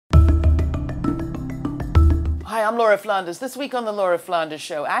Hi, I'm Laura Flanders. This week on the Laura Flanders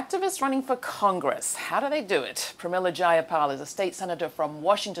Show, activists running for Congress. How do they do it? Pramila Jayapal is a state senator from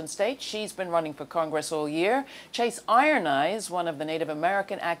Washington State. She's been running for Congress all year. Chase Iron Eyes, one of the Native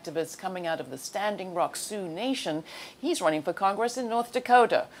American activists coming out of the Standing Rock Sioux Nation, he's running for Congress in North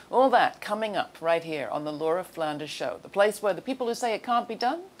Dakota. All that coming up right here on the Laura Flanders Show, the place where the people who say it can't be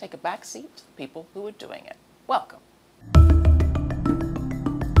done take a back seat to the people who are doing it. Welcome.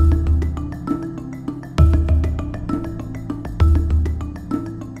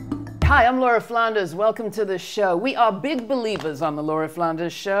 Hi, I'm Laura Flanders. Welcome to the show. We are big believers on the Laura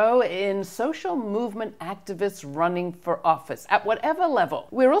Flanders Show in social movement activists running for office at whatever level.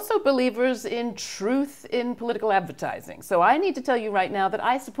 We're also believers in truth in political advertising. So I need to tell you right now that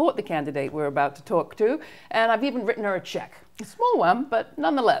I support the candidate we're about to talk to, and I've even written her a check. A small one, but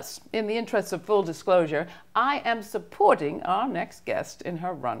nonetheless, in the interest of full disclosure, I am supporting our next guest in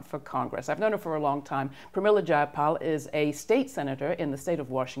her run for Congress. I've known her for a long time. Pramila Jayapal is a state senator in the state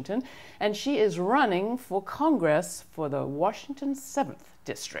of Washington, and she is running for Congress for the Washington 7th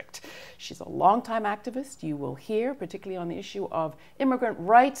District. She's a longtime activist. You will hear, particularly on the issue of immigrant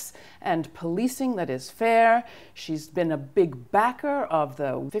rights and policing that is fair. She's been a big backer of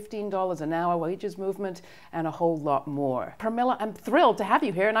the $15 an hour wages movement and a whole lot more. Pramila, I'm thrilled to have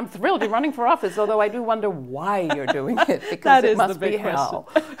you here, and I'm thrilled you're running for office, although I do wonder why you're doing it, because it must be hell.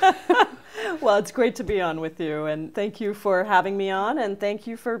 Well, it's great to be on with you, and thank you for having me on, and thank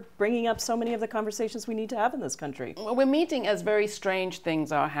you for bringing up so many of the conversations we need to have in this country. Well, we're meeting as very strange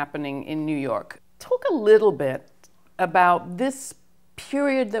things are happening in New York. Talk a little bit about this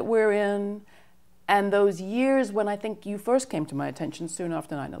period that we're in and those years when I think you first came to my attention soon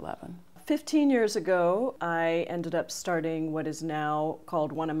after 9/11. 15 years ago, I ended up starting what is now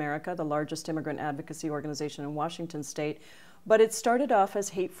called OneAmerica, the largest immigrant advocacy organization in Washington state. But it started off as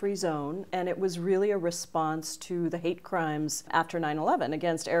Hate-Free Zone, and it was really a response to the hate crimes after 9/11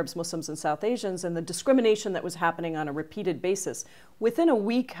 against Arabs, Muslims, and South Asians, and the discrimination that was happening on a repeated basis. Within a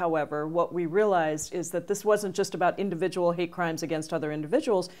week, however, what we realized is that this wasn't just about individual hate crimes against other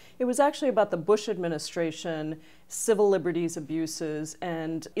individuals. It was actually about the Bush administration, civil liberties abuses,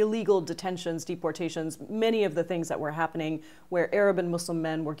 and illegal detentions, deportations, many of the things that were happening where Arab and Muslim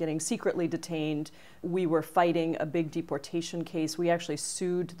men were getting secretly detained. We were fighting a big deportation case. We actually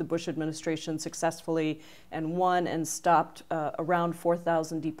sued the Bush administration successfully and won and stopped around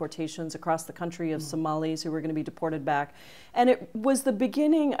 4,000 deportations across the country of Somalis who were going to be deported back. And it was the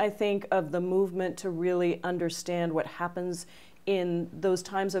beginning, I think, of the movement to really understand what happens in those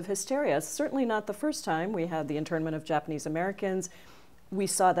times of hysteria. It's certainly not the first time. We had the internment of Japanese Americans. We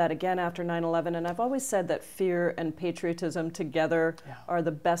saw that again after 9/11, and I've always said that fear and patriotism together are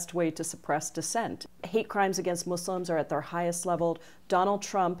the best way to suppress dissent. Hate crimes against Muslims are at their highest level. Donald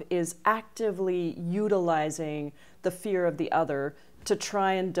Trump is actively utilizing the fear of the other to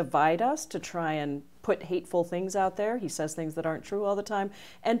try and divide us, to try and put hateful things out there. He says things that aren't true all the time,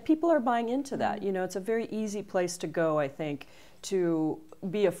 and people are buying into that. You know, it's a very easy place to go, I think, to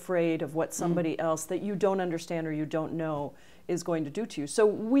be afraid of what somebody else that you don't understand or you don't know is going to do to you. So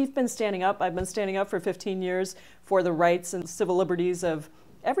we've been standing up. I've been standing up for 15 years for the rights and civil liberties of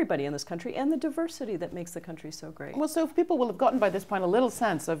everybody in this country and the diversity that makes the country so great. Well, so people will have gotten by this point a little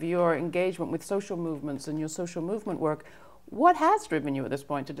sense of your engagement with social movements and your social movement work. What has driven you at this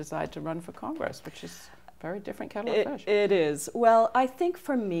point to decide to run for Congress, which is a very different kettle of fish? It is. Well, I think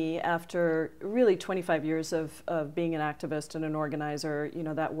for me, after really 25 years of being an activist and an organizer, you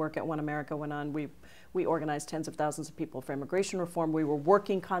know, that work at OneAmerica went on. We organized tens of thousands of people for immigration reform. We were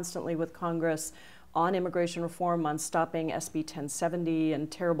working constantly with Congress on immigration reform, on stopping SB 1070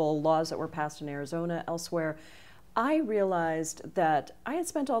 and terrible laws that were passed in Arizona, elsewhere. I realized that I had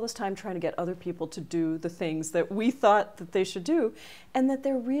spent all this time trying to get other people to do the things that we thought that they should do, and that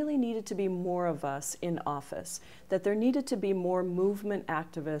there really needed to be more of us in office, that there needed to be more movement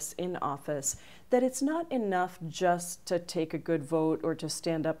activists in office, that it's not enough just to take a good vote or to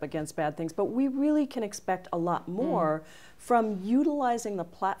stand up against bad things, but we really can expect a lot more from utilizing the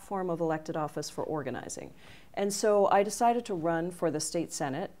platform of elected office for organizing. And so I decided to run for the state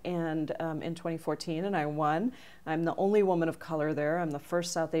Senate and in 2014, and I won. I'm the only woman of color there. I'm the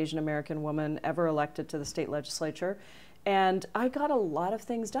first South Asian American woman ever elected to the state legislature. And I got a lot of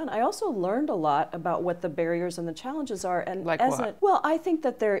things done. I also learned a lot about what the barriers and the challenges are. And like what? Well, I think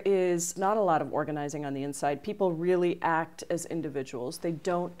that there is not a lot of organizing on the inside. People really act as individuals. They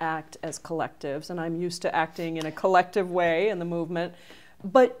don't act as collectives. And I'm used to acting in a collective way in the movement.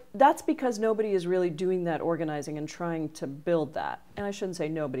 But that's because nobody is really doing that organizing and trying to build that. And I shouldn't say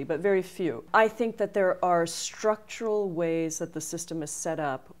nobody, but very few. I think that there are structural ways that the system is set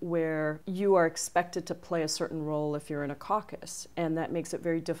up where you are expected to play a certain role if you're in a caucus. And that makes it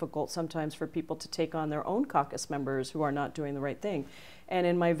very difficult sometimes for people to take on their own caucus members who are not doing the right thing. And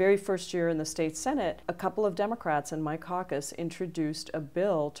in my very first year in the state Senate, a couple of Democrats in my caucus introduced a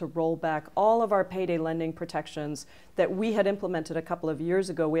bill to roll back all of our payday lending protections that we had implemented a couple of years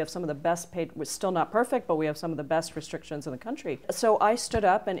ago. We have some of the best paid, we're still not perfect, but we have some of the best restrictions in the country. So I stood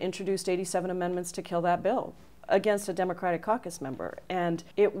up and introduced 87 amendments to kill that bill against a Democratic caucus member. And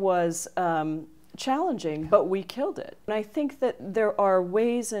it was challenging, but we killed it. And I think that there are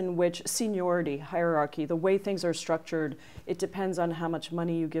ways in which seniority, hierarchy, the way things are structured, it depends on how much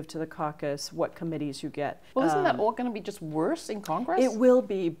money you give to the caucus, what committees you get. Well, isn't that all going to be just worse in Congress? It will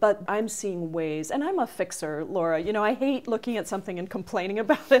be, but I'm seeing ways, and I'm a fixer, Laura. You know, I hate looking at something and complaining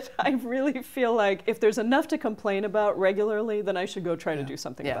about it. I really feel like if there's enough to complain about regularly, then I should go try to do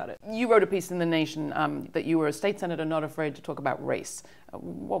something about it. You wrote a piece in The Nation that you were a state senator not afraid to talk about race.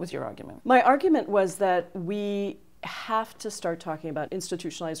 What was your argument? My argument was that we have to start talking about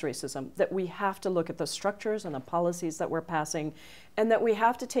institutionalized racism, that we have to look at the structures and the policies that we're passing, and that we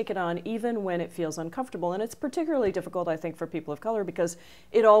have to take it on even when it feels uncomfortable. And it's particularly difficult, I think, for people of color because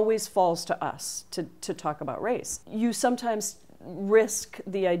it always falls to us to talk about race. You sometimes risk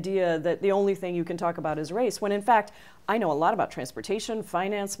the idea that the only thing you can talk about is race, when in fact, I know a lot about transportation,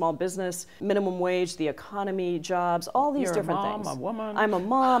 finance, small business, minimum wage, the economy, jobs, all these different things. You're a mom, a woman. I'm a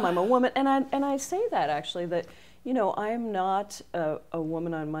mom, I'm a woman, and I say that actually, that you know, I'm not a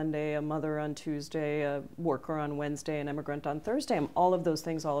woman on Monday, a mother on Tuesday, a worker on Wednesday, an immigrant on Thursday. I'm all of those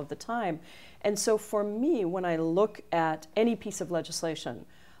things all of the time. And so for me, when I look at any piece of legislation,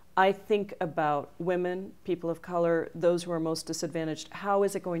 I think about women, people of color, those who are most disadvantaged. How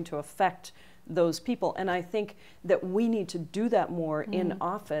is it going to affect those people? And I think that we need to do that more in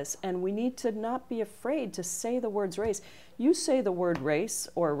office, and we need to not be afraid to say the words race. You say the word race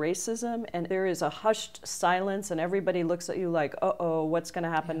or racism, and there is a hushed silence, and everybody looks at you like, uh-oh, what's going to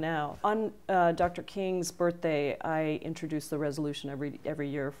happen now? On Dr. King's birthday, I introduce the resolution every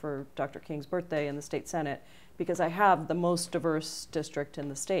year for Dr. King's birthday in the state Senate, because I have the most diverse district in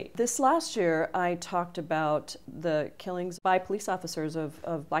the state. This last year, I talked about the killings by police officers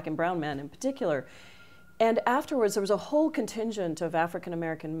of black and brown men in particular. And afterwards, there was a whole contingent of African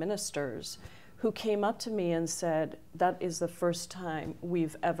American ministers who came up to me and said, that is the first time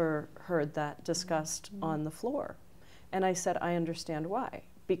we've ever heard that discussed on the floor. And I said, I understand why.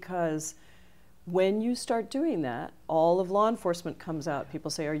 Because when you start doing that, all of law enforcement comes out.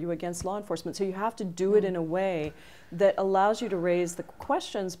 People say, are you against law enforcement? So you have to do it in a way that allows you to raise the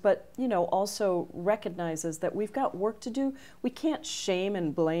questions, but you know, also recognizes that we've got work to do. We can't shame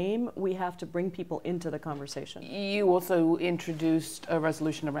and blame. We have to bring people into the conversation. You also introduced a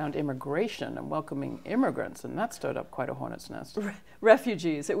resolution around immigration and welcoming immigrants, and that stirred up quite a hornet's nest.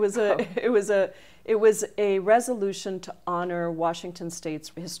 Refugees. It was a resolution to honor Washington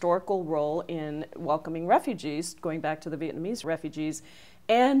State's historical role in welcoming refugees, going back to the Vietnamese refugees,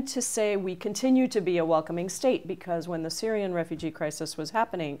 and to say we continue to be a welcoming state, because when the Syrian refugee crisis was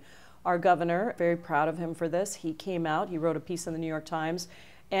happening, our governor, very proud of him for this, he came out, he wrote a piece in the New York Times,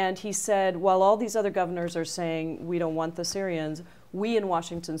 and he said, while all these other governors are saying we don't want the Syrians, we in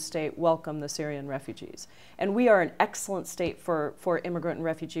Washington State welcome the Syrian refugees. And we are an excellent state for immigrant and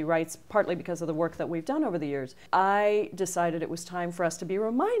refugee rights, partly because of the work that we've done over the years. I decided it was time for us to be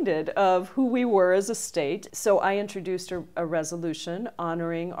reminded of who we were as a state. So I introduced a resolution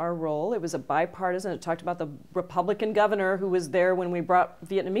honoring our role. It was a bipartisan. It talked about the Republican governor who was there when we brought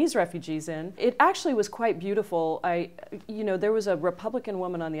Vietnamese refugees in. It actually was quite beautiful. There was a Republican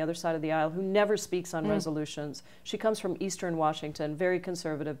woman on the other side of the aisle who never speaks on resolutions. She comes from Eastern Washington, very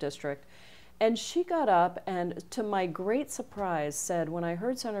conservative district. And she got up and, to my great surprise, said, when I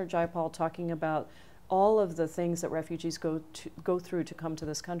heard Senator Jayapal talking about all of the things that refugees go through to come to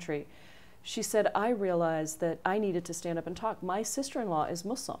this country, she said, I realized that I needed to stand up and talk. My sister-in-law is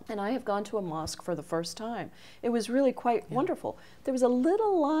Muslim, and I have gone to a mosque for the first time. It was really quite wonderful. There was a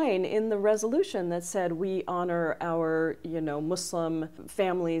little line in the resolution that said, we honor our, Muslim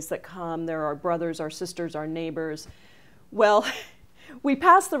families that come. They're our brothers, our sisters, our neighbors. Well, we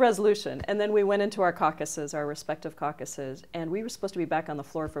passed the resolution, and then we went into our caucuses, our respective caucuses, and we were supposed to be back on the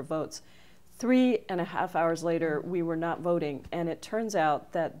floor for votes. 3.5 hours later, we were not voting, and it turns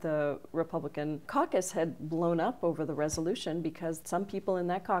out that the Republican caucus had blown up over the resolution because some people in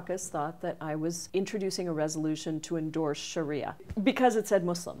that caucus thought that I was introducing a resolution to endorse Sharia because it said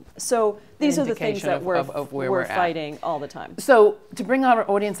Muslim. So these are the things that we're fighting all the time. So to bring our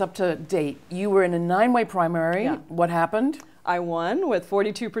audience up to date, you were in a 9-way primary. Yeah. What happened? I won with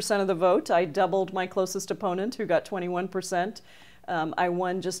 42% of the vote. I doubled my closest opponent, who got 21%. I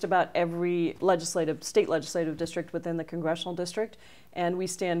won just about every state legislative district within the congressional district, and we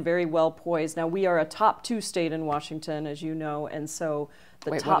stand very well poised. Now, we are a top 2 state in Washington, as you know, and so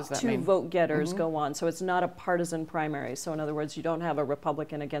the top 2 vote getters go on. So it's not a partisan primary. So in other words, you don't have a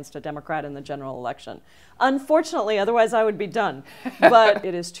Republican against a Democrat in the general election. Unfortunately, otherwise I would be done. But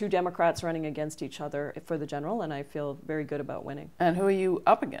it is 2 Democrats running against each other for the general, and I feel very good about winning. And who are you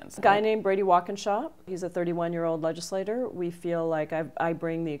up against? A guy named Brady Walkinshaw. He's a 31-year-old legislator. We feel like I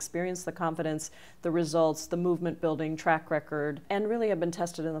bring the experience, the confidence, the results, the movement building track record, and really have been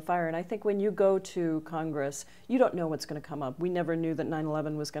tested in the fire. And I think when you go to Congress, you don't know what's going to come up. We never knew that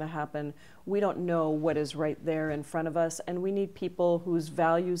 9/11 was going to happen. We don't know what is right there in front of us, and we need people whose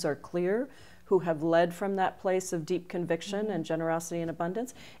values are clear, who have led from that place of deep conviction and generosity and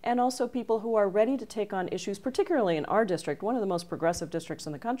abundance, and also people who are ready to take on issues, particularly in our district, one of the most progressive districts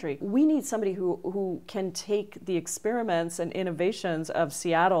in the country. We need somebody who can take the experiments and innovations of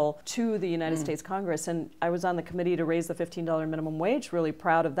Seattle to the United States Congress. And I was on the committee to raise the $15 minimum wage, really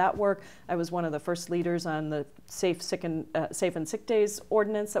proud of that work. I was one of the first leaders on the Safe and Sick Days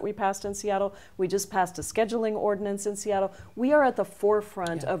ordinance that we passed in Seattle. We just passed a scheduling ordinance in Seattle. We are at the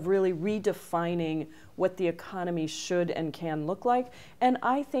forefront of really redefining what the economy should and can look like. And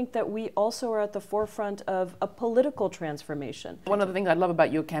I think that we also are at the forefront of a political transformation. One of the things I love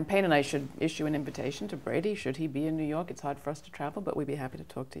about your campaign, and I should issue an invitation to Brady, should he be in New York. It's hard for us to travel, but we'd be happy to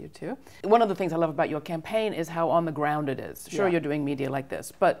talk to you too. One of the things I love about your campaign is how on the ground it is. Sure, you're doing media like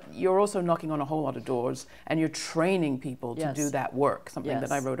this, but you're also knocking on a whole lot of doors, and you're training people to do that work, something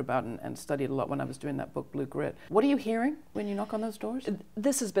that I wrote about and studied a lot when I was doing that book, Blue Grit. What are you hearing when you knock on those doors?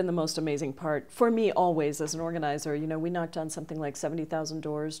 This has been the most amazing part. For me, always, as an organizer, you know, we knocked on something like 70,000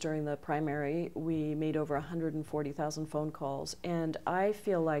 doors during the primary. We made over 140,000 phone calls, and I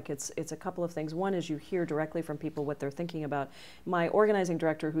feel like it's a couple of things. One is you hear directly from people what they're thinking about. My organizing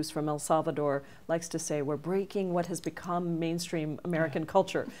director, who's from El Salvador, likes to say we're breaking what has become mainstream American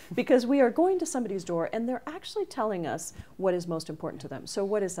culture, because we are going to somebody's door and they're actually telling us what is most important to them. So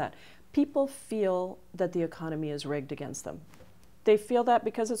what is that? People feel that the economy is rigged against them. They feel that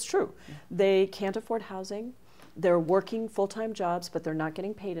because it's true. They can't afford housing. They're working full-time jobs, but they're not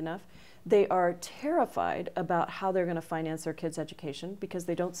getting paid enough. They are terrified about how they're going to finance their kids' education because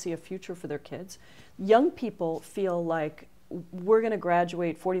they don't see a future for their kids. Young people feel like we're going to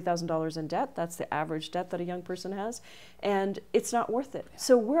graduate $40,000 in debt. That's the average debt that a young person has, and it's not worth it.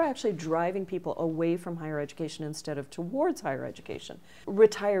 So we're actually driving people away from higher education instead of towards higher education.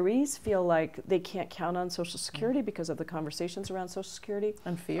 Retirees feel like they can't count on Social Security because of the conversations around Social Security.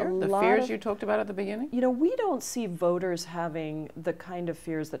 And fear, the fears you talked about at the beginning? You know, we don't see voters having the kind of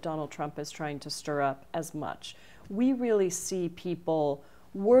fears that Donald Trump is trying to stir up as much. We really see people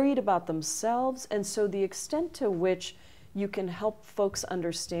worried about themselves, and so the extent to which you can help folks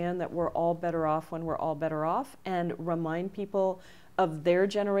understand that we're all better off when we're all better off, and remind people of their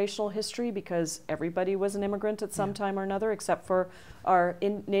generational history, because everybody was an immigrant at some time or another, except for our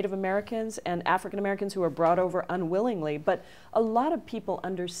Native Americans and African Americans who were brought over unwillingly. But a lot of people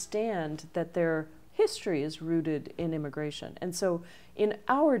understand that their history is rooted in immigration. And so in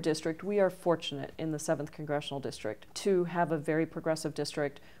our district, we are fortunate in the 7th Congressional District to have a very progressive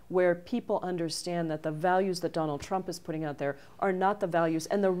district where people understand that the values that Donald Trump is putting out there are not the values.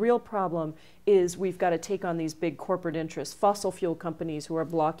 And the real problem is we've got to take on these big corporate interests, fossil fuel companies who are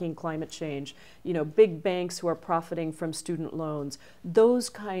blocking climate change, you know, big banks who are profiting from student loans. Those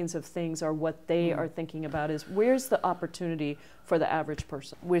kinds of things are what they are thinking about, is where's the opportunity for the average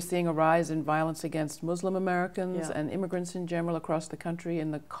person. We're seeing a rise in violence against Muslim Americans and immigrants in general across the country.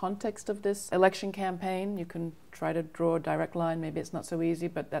 In the context of this election campaign, you can try to draw a direct line. Maybe it's not so easy,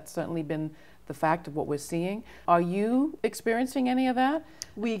 but that's certainly been the fact of what we're seeing. Are you experiencing any of that?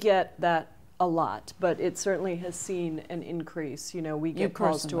 We get that a lot, but it certainly has seen an increase. You know, we get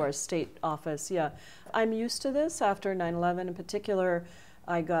calls to our state office. Yeah, I'm used to this after 9/11 in particular.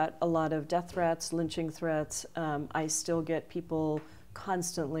 I got a lot of death threats, lynching threats. I still get people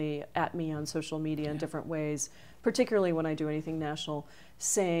constantly at me on social media in different ways, particularly when I do anything national,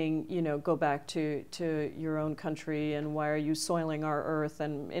 saying, you know, go back to your own country, and why are you soiling our earth,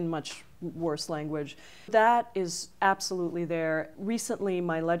 and in much worse language. That is absolutely there. Recently,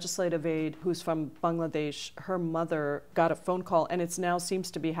 my legislative aide, who's from Bangladesh, her mother got a phone call, and it now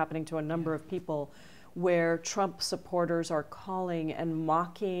seems to be happening to a number of people, where Trump supporters are calling and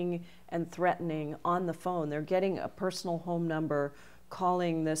mocking and threatening on the phone. They're getting a personal home number,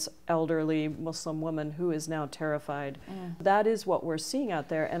 calling this elderly Muslim woman who is now terrified. That is what we're seeing out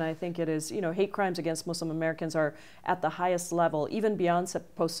there, and I think it is, hate crimes against Muslim Americans are at the highest level, even beyond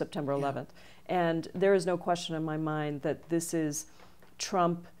post-September 11th. And there is no question in my mind that this is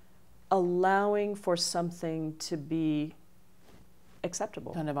Trump allowing for something to be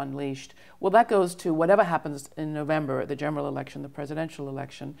acceptable. Kind of unleashed. Well, that goes to whatever happens in November, the general election, the presidential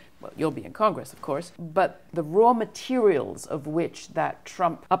election. Well, you'll be in Congress, of course, but the raw materials of which that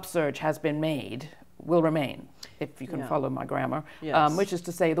Trump upsurge has been made will remain, if you can follow my grammar, which is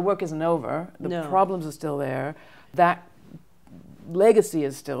to say the work isn't over, the problems are still there, that legacy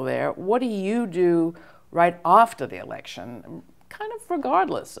is still there. What do you do right after the election, kind of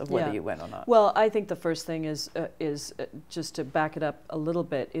regardless of whether you win or not? Well, I think the first thing is just to back it up a little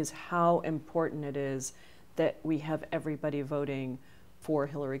bit, is how important it is that we have everybody voting for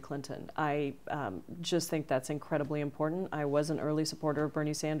Hillary Clinton. I just think that's incredibly important. I was an early supporter of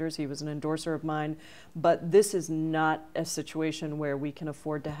Bernie Sanders. He was an endorser of mine. But this is not a situation where we can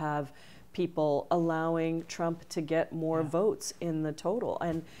afford to have people allowing Trump to get more votes in the total.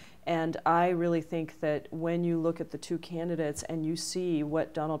 And I really think that when you look at the two candidates and you see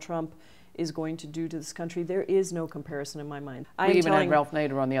what Donald Trump is going to do to this country, there is no comparison in my mind. We even had Ralph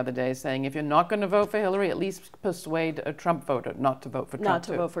Nader on the other day saying, if you're not going to vote for Hillary, at least persuade a Trump voter not to vote for Trump. Not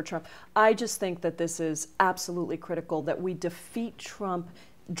to vote for Trump. I just think that this is absolutely critical, that we defeat Trump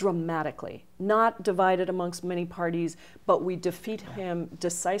dramatically, not divided amongst many parties, but we defeat him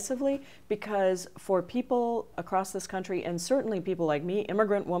decisively, because for people across this country, and certainly people like me,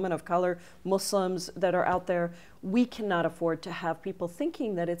 immigrant women of color, Muslims that are out there, we cannot afford to have people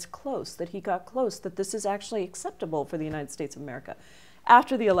thinking that it's close, that he got close, that this is actually acceptable for the United States of America.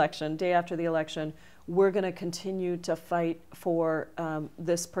 After the election, day after the election, we're going to continue to fight for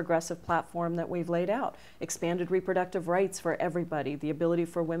this progressive platform that we've laid out. Expanded reproductive rights for everybody, the ability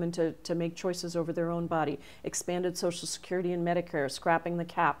for women to make choices over their own body, expanded Social Security and Medicare, scrapping the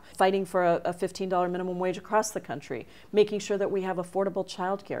cap, fighting for a $15 minimum wage across the country, making sure that we have affordable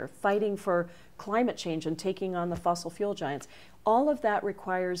childcare, fighting for climate change and taking on the fossil fuel giants. All of that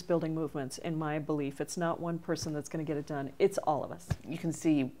requires building movements, in my belief. It's not one person that's going to get it done. It's all of us. You can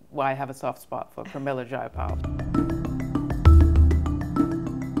see why I have a soft spot for Pramila Jayapal.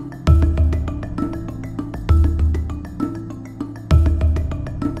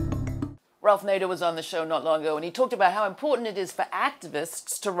 Ralph Nader was on the show not long ago, and he talked about how important it is for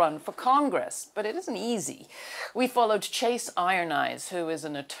activists to run for Congress, but it isn't easy. We followed Chase Iron Eyes, who is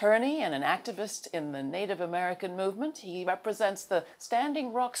an attorney and an activist in the Native American movement. He represents the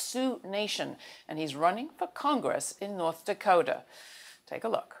Standing Rock Sioux Nation, and he's running for Congress in North Dakota. Take a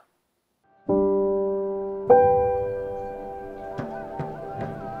look.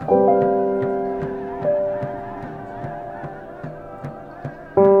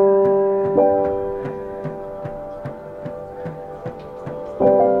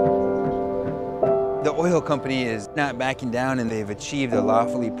 The oil company is not backing down, and they've achieved a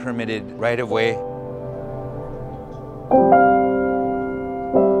lawfully permitted right-of-way.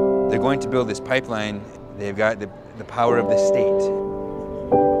 They're going to build this pipeline. They've got the power of the state.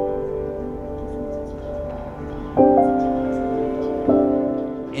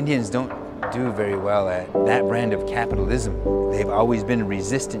 Indians don't do very well at that brand of capitalism. They've always been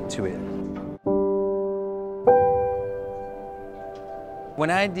resistant to it. When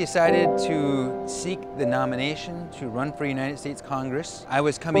I decided to seek the nomination to run for United States Congress, I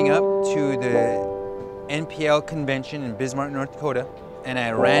was coming up to the NPL convention in Bismarck, North Dakota, and I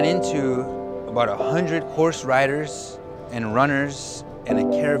ran into about 100 horse riders and runners and a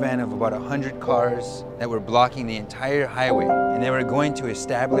caravan of about 100 cars that were blocking the entire highway. And they were going to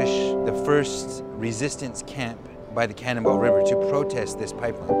establish the first resistance camp by the Cannonball River to protest this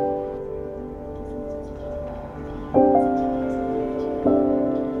pipeline.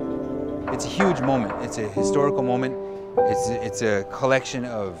 It's a huge moment. It's a historical moment. It's a collection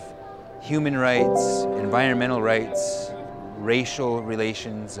of human rights, environmental rights, racial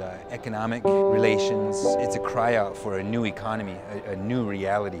relations, economic relations. It's a cry out for a new economy, a new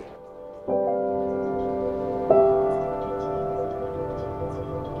reality.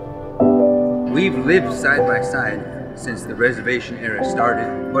 We've lived side by side since the reservation era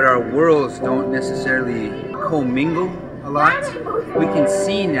started, but our worlds don't necessarily commingle a lot. We can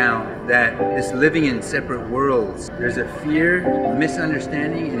see now that this living in separate worlds, there's a fear, a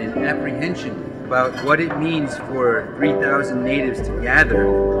misunderstanding, and an apprehension about what it means for 3,000 natives to gather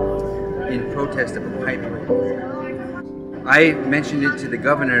in protest of a pipeline. I mentioned it to the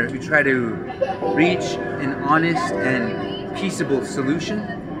governor to try to reach an honest and peaceable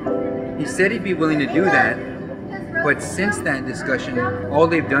solution. He said he'd be willing to do that, but since that discussion, all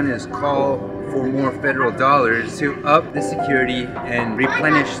they've done is call for more federal dollars to up the security and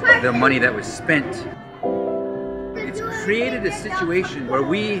replenish the money that was spent. It's created a situation where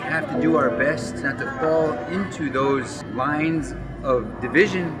we have to do our best not to fall into those lines of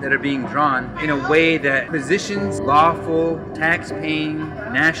division that are being drawn in a way that positions lawful, tax-paying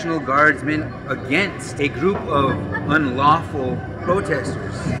National Guardsmen against a group of unlawful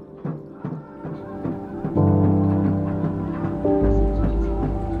protesters.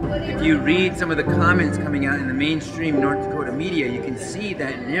 If you read some of the comments coming out in the mainstream North Dakota media, you can see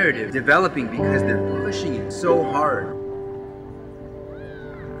that narrative developing because they're pushing it so hard.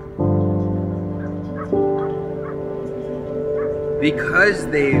 Because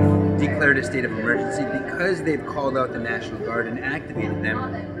they've declared a state of emergency, because they've called out the National Guard and activated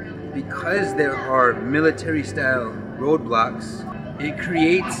them, because there are military-style roadblocks, it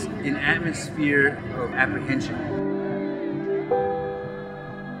creates an atmosphere of apprehension.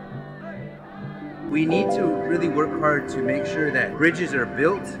 We need to really work hard to make sure that bridges are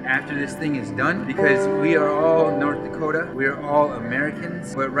built after this thing is done, because we are all North Dakota, we are all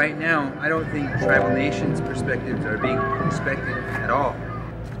Americans, but right now I don't think tribal nations' perspectives are being respected at all.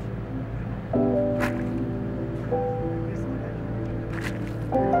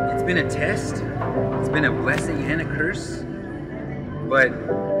 It's been a test, it's been a blessing and a curse, but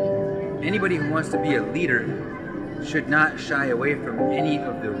anybody who wants to be a leader should not shy away from any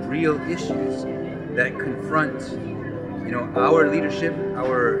of the real issues that confront, our leadership,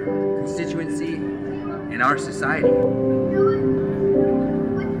 our constituency, and our society.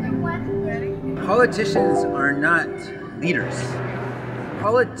 Politicians are not leaders.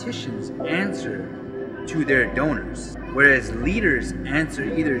 Politicians answer to their donors, whereas leaders answer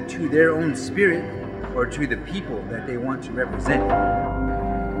either to their own spirit or to the people that they want to represent.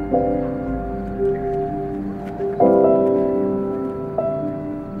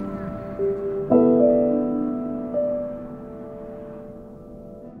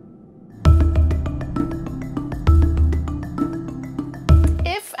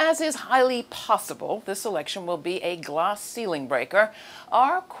 As is highly possible, this election will be a glass ceiling breaker.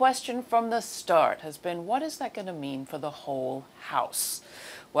 Our question from the start has been, what is that going to mean for the whole House?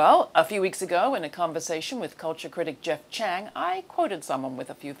 Well, a few weeks ago in a conversation with culture critic Jeff Chang, I quoted someone with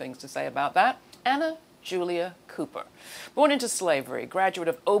a few things to say about that, Anna Julia Cooper. Born into slavery, graduate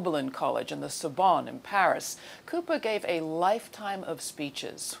of Oberlin College and the Sorbonne in Paris, Cooper gave a lifetime of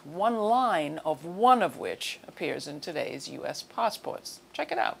speeches, one line of one of which appears in today's U.S. passports.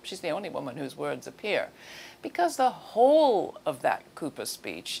 Check it out. She's the only woman whose words appear. Because the whole of that Cooper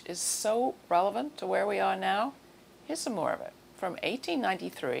speech is so relevant to where we are now, here's some more of it. From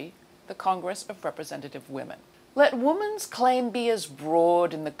 1893, the Congress of Representative Women. Let woman's claim be as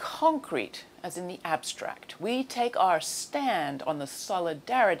broad in the concrete as in the abstract. We take our stand on the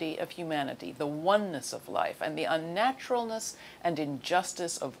solidarity of humanity, the oneness of life, and the unnaturalness and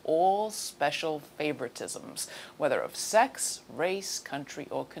injustice of all special favoritisms, whether of sex, race, country,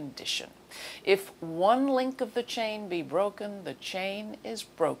 or condition. If one link of the chain be broken, the chain is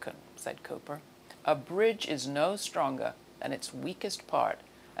broken, said Cooper. A bridge is no stronger than its weakest part,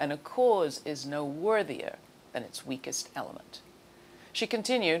 and a cause is no worthier than its weakest element. She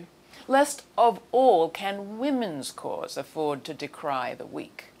continued, lest of all can women's cause afford to decry the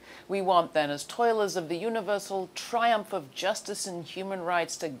weak. We want then, as toilers of the universal triumph of justice and human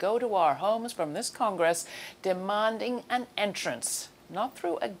rights, to go to our homes from this Congress demanding an entrance, not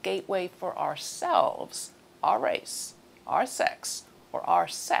through a gateway for ourselves, our race, our sex, or our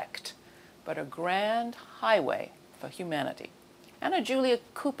sect, but a grand highway for humanity. Anna Julia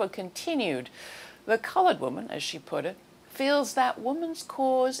Cooper continued, the colored woman, as she put it, feels that woman's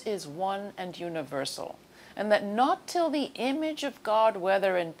cause is one and universal, and that not till the image of God,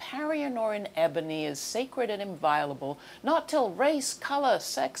 whether in Parian or in ebony, is sacred and inviolable, not till race, color,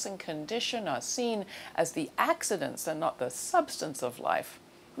 sex, and condition are seen as the accidents and not the substance of life,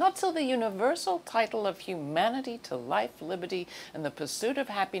 not till the universal title of humanity to life, liberty, and the pursuit of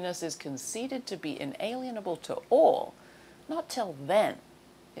happiness is conceded to be inalienable to all, not till then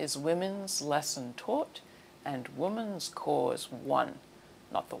is women's lesson taught and woman's cause won.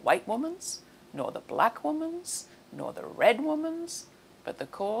 Not the white woman's, nor the black woman's, nor the red woman's, but the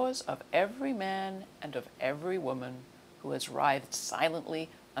cause of every man and of every woman who has writhed silently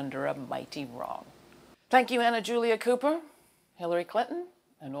under a mighty wrong. Thank you, Anna Julia Cooper, Hillary Clinton,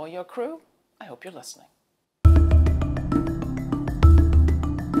 and all your crew. I hope you're listening.